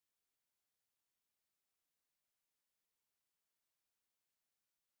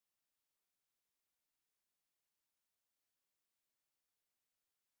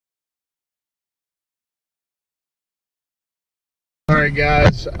Alright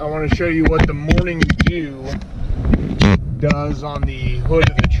guys, I want to show you what the morning dew does on the hood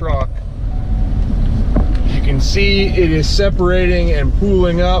of the truck. You can see it is separating and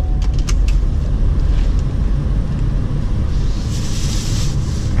pooling up.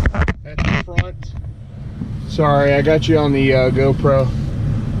 At the front. Sorry, I got you on the GoPro.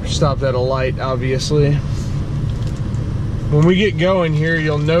 Stopped at a light, obviously. When we get going here,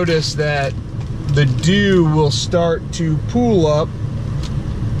 you'll notice that the dew will start to pool up,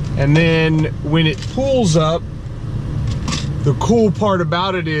 and then when it pools up, the cool part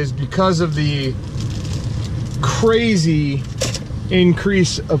about it is because of the crazy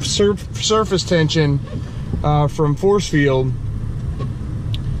increase of surface tension from force field,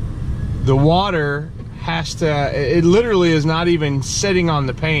 the water has to, it literally is not even sitting on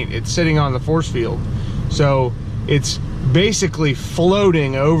the paint, it's sitting on the force field. So it's basically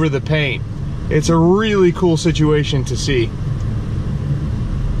floating over the paint. It's a really cool situation to see.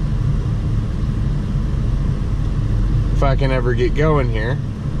 If I can ever get going here.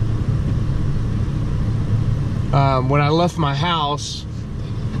 When I left my house,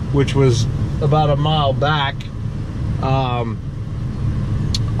 which was about a mile back,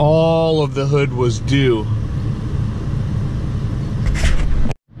 all of the hood was dew.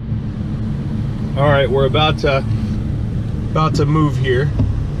 All right, we're about to move here.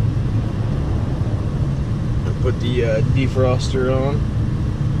 Put the defroster on.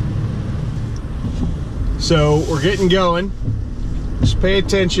 So we're getting going. Just pay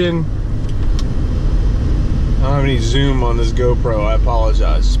attention. I don't have any zoom on this GoPro, I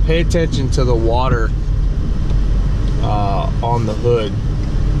apologize. Just pay attention to the water on the hood.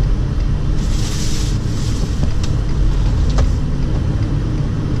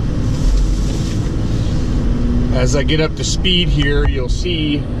 As I get up to speed here, you'll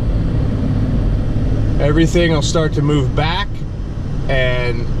see everything will start to move back,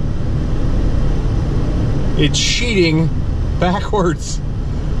 and it's sheeting backwards.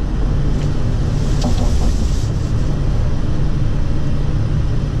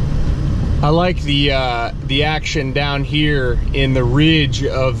 I like the action down here in the ridge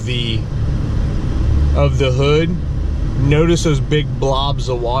of the hood. Notice those big blobs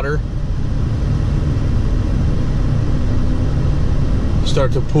of water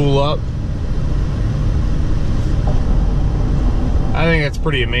start to pool up. I think that's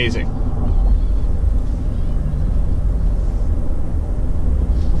pretty amazing.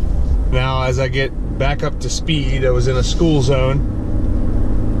 Now, as I get back up to speed, I was in a school zone.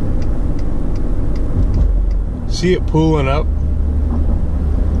 See it pooling up?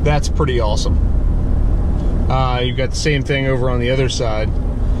 That's pretty awesome. You've got the same thing over on the other side,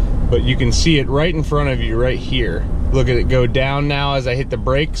 but you can see it right in front of you, right here. Look at it go down now as I hit the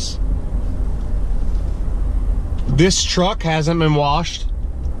brakes. This truck hasn't been washed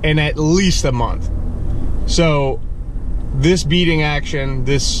in at least a month. So this beating action,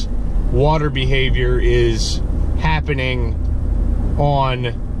 this water behavior is happening on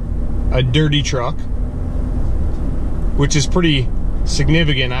a dirty truck, which is pretty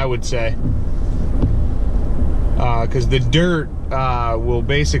significant, I would say, because the dirt will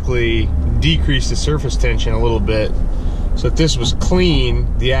basically decrease the surface tension a little bit. So if this was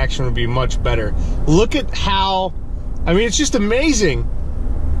clean, the action would be much better. Look at how, I mean, it's just amazing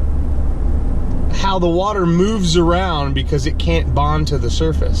how the water moves around because it can't bond to the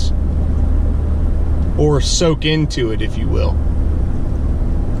surface, or soak into it, if you will.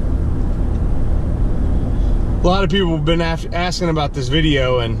 A lot of people have been asking about this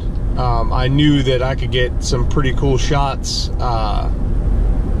video, and I knew that I could get some pretty cool shots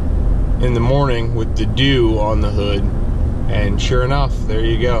in the morning with the dew on the hood, and sure enough, there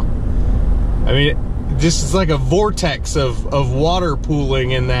you go. I mean, just it's like a vortex of water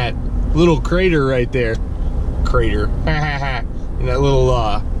pooling in that little crater right there. Crater. In that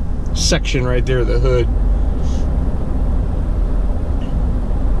little section right there of the hood.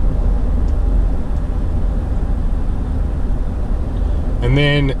 And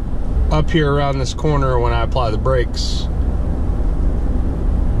then up here around this corner, when I apply the brakes,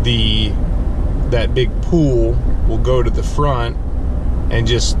 that big pool will go to the front and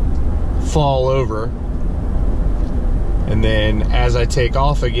just fall over. And then as I take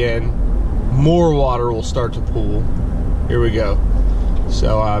off again, more water will start to pool. Here we go.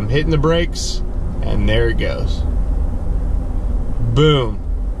 So I'm hitting the brakes, and there it goes. Boom.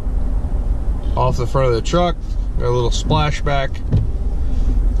 Off the front of the truck, got a little splashback.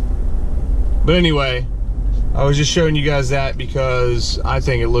 But anyway, I was just showing you guys that because I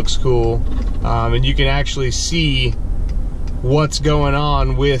think it looks cool. And you can actually see what's going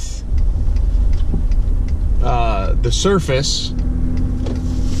on with the surface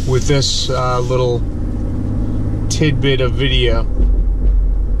with this little tidbit of video.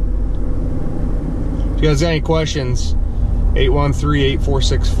 If you guys got any questions,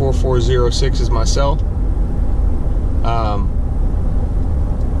 813-846-4406 is my cell.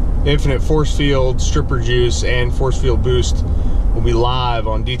 Infinite Force Field, Stripper Juice, and Force Field Boost will be live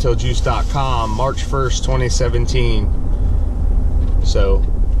on detailjuice.com March 1st, 2017. So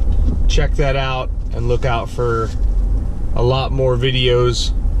check that out and look out for a lot more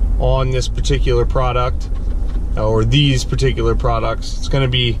videos on this particular product, or these particular products. It's gonna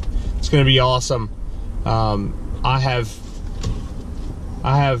be awesome. I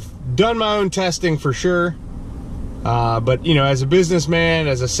have done my own testing for sure, but you know, as a businessman,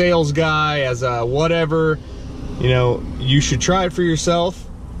 as a sales guy, as a whatever, you know, you should try it for yourself.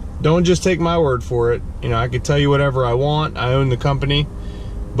 Don't just take my word for it. You know, I could tell you whatever I want. I own the company,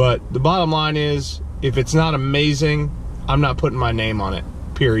 but the bottom line is, if it's not amazing, I'm not putting my name on it,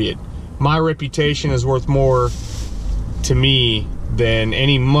 period. My reputation is worth more to me than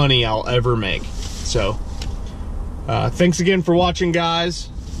any money I'll ever make. So thanks again for watching, guys,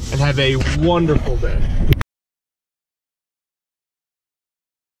 and have a wonderful day.